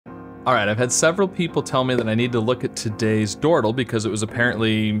All right, I've had several people tell me that I need to look at today's Dordle because it was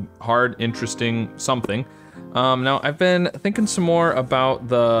apparently hard, interesting, something. Now, I've been thinking some more about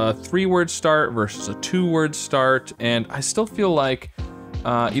the 3-word start versus a 2-word start, and I still feel like,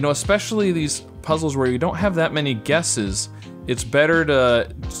 especially these puzzles where you don't have that many guesses, it's better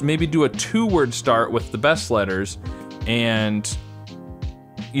to maybe do a 2-word start with the best letters and,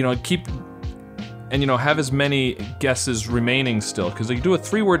 have as many guesses remaining still. Because if you do a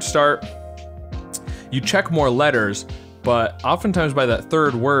 3-word start, you check more letters, but oftentimes by that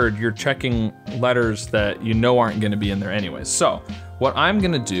 3rd word, you're checking letters that you know aren't gonna be in there anyways. So what I'm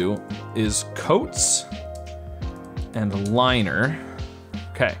gonna do is coats and liner.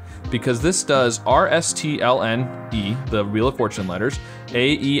 Okay, because this does R, S, T, L, N, E, the Wheel of Fortune letters,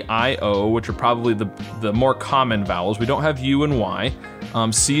 A, E, I, O, which are probably the more common vowels. We don't have U and Y.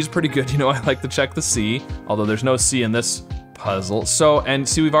 C is pretty good. I like to check the C, although there's no C in this puzzle. So, and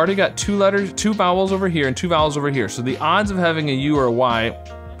see, we've already got 2 vowels over here and 2 vowels over here. So the odds of having a U or a Y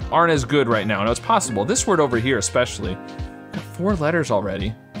aren't as good right now. Now it's possible. This word over here especially, got 4 letters already.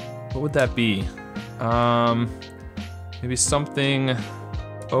 What would that be? Maybe something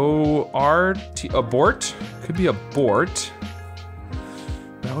O-R-T, abort? Could be abort.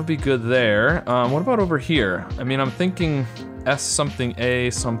 That would be good there. What about over here? I mean, I'm thinking S something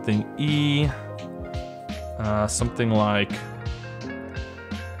A, something E, something like,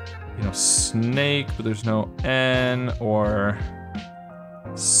 snake, but there's no N, or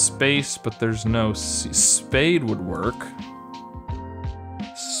space, but there's no C. Spade would work.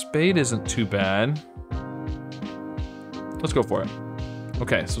 Spade isn't too bad. Let's go for it.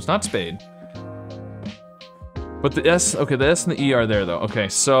 Okay, so it's not spade. But the S, okay, the S and the E are there though. Okay,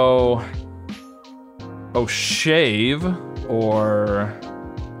 so, shave, or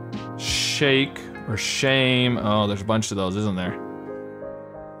shake, or shame. Oh, there's a bunch of those, isn't there?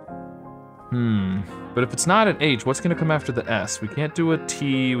 But if it's not an H, what's gonna come after the S? We can't do a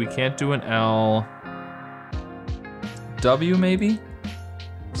T, we can't do an L. W maybe?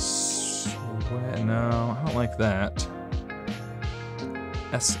 No, I don't like that.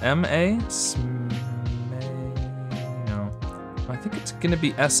 S-M-A? No. I think it's gonna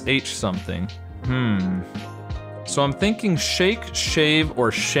be S-H something. So I'm thinking shake, shave,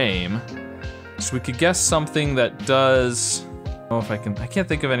 or shame. So we could guess something that does, I can't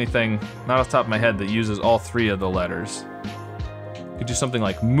think of anything, not off the top of my head, that uses all 3 of the letters. Could do something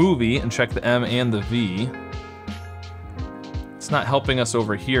like movie and check the M and the V. It's not helping us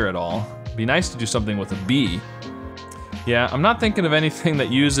over here at all. It'd be nice to do something with a B. Yeah, I'm not thinking of anything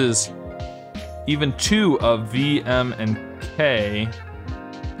that uses even 2 of V, M, and K,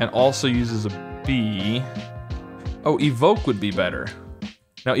 and also uses a B. Oh, evoke would be better.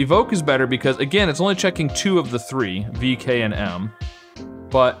 Now, evoke is better because, again, it's only checking 2 of the 3, V, K, and M,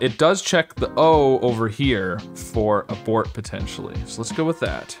 but it does check the O over here for abort, potentially. So let's go with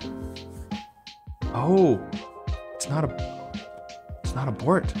that. Oh, it's not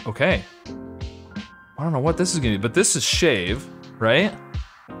abort, okay. I don't know what this is gonna be, but this is shave, right?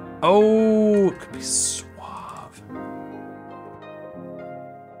 Oh, it could be suave.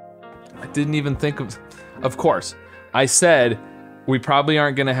 I didn't even think of course, I said we probably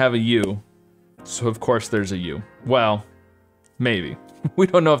aren't gonna have a U, so of course there's a U. Well, maybe. We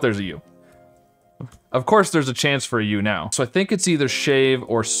don't know if there's a U. Of course there's a chance for a U now. So I think it's either shave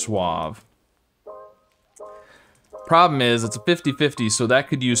or suave. Problem is, it's a 50-50, so that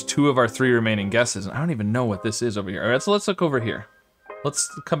could use 2 of our 3 remaining guesses. And I don't even know what this is over here. All right, so let's look over here. Let's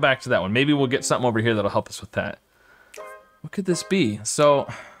come back to that one. Maybe we'll get something over here that'll help us with that. What could this be? So,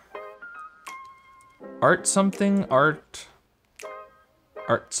 art something?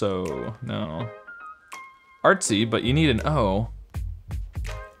 Artso, no. Artsy, but you need an O.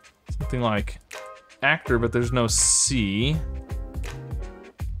 Something like actor, but there's no C.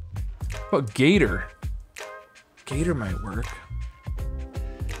 What about gator? Gator might work.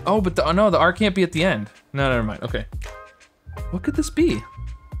 Oh, but the R can't be at the end. No, never mind, okay. What could this be?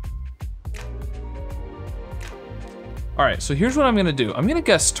 All right, so here's what I'm gonna do. I'm gonna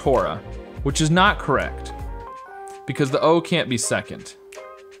guess Torah, which is not correct because the O can't be second.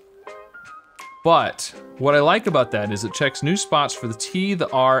 But what I like about that is it checks new spots for the T, the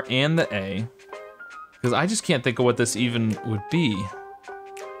R, and the A, because I just can't think of what this even would be.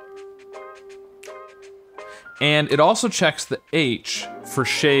 And it also checks the H for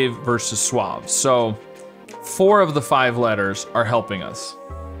shave versus suave. So 4 of the 5 letters are helping us.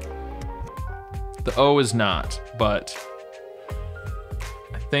 The O is not, but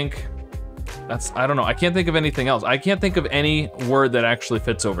I think I don't know, I can't think of anything else. I can't think of any word that actually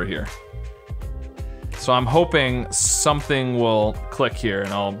fits over here. So I'm hoping something will click here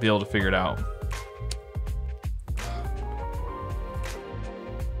and I'll be able to figure it out.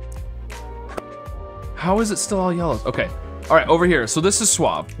 How is it still all yellows? Okay, all right, over here. So this is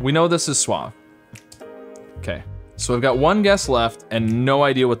suave. We know this is suave. Okay, so we've got one guess left and no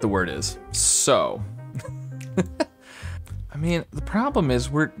idea what the word is. So, I mean, the problem is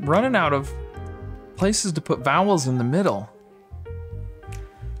we're running out of places to put vowels in the middle.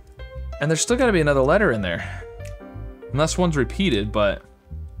 And there's still gotta be another letter in there. Unless one's repeated, but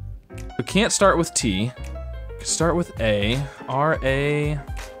we can't start with T. Start with A, R-A,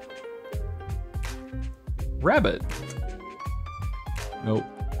 rabbit. Nope.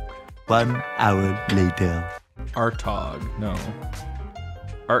 1 hour later. Artog, no.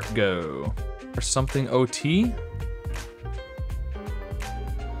 Artgo, or something O-T?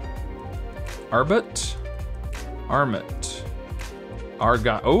 Arbut? Armut.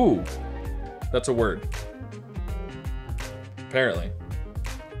 Argot, oh! That's a word. Apparently.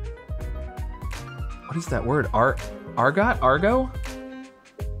 What is that word? Argot? Argo?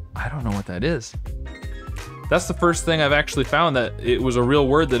 I don't know what that is. That's the first thing I've actually found that it was a real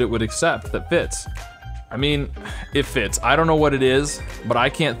word that it would accept, that fits. I mean, it fits. I don't know what it is, but I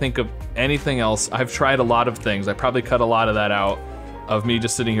can't think of anything else. I've tried a lot of things. I probably cut a lot of that out of me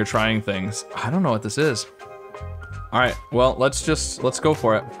just sitting here trying things. I don't know what this is. All right, well, let's go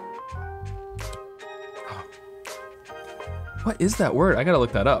for it. What is that word? I gotta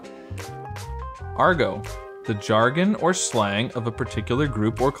look that up. Argo, the jargon or slang of a particular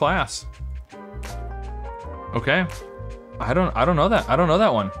group or class. Okay, I don't know that. I don't know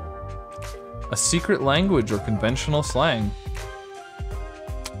that one. A secret language or conventional slang.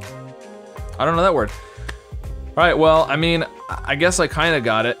 I don't know that word. All right, well, I mean, I guess I kind of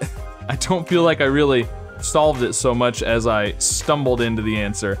got it. I don't feel like I really solved it so much as I stumbled into the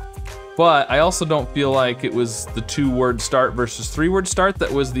answer. But I also don't feel like it was the 2-word start versus 3-word start that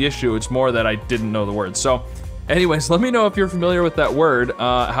was the issue. It's more that I didn't know the word. So anyways, let me know if you're familiar with that word,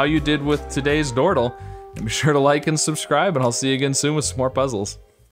 how you did with today's Dordle. And be sure to like and subscribe, and I'll see you again soon with some more puzzles.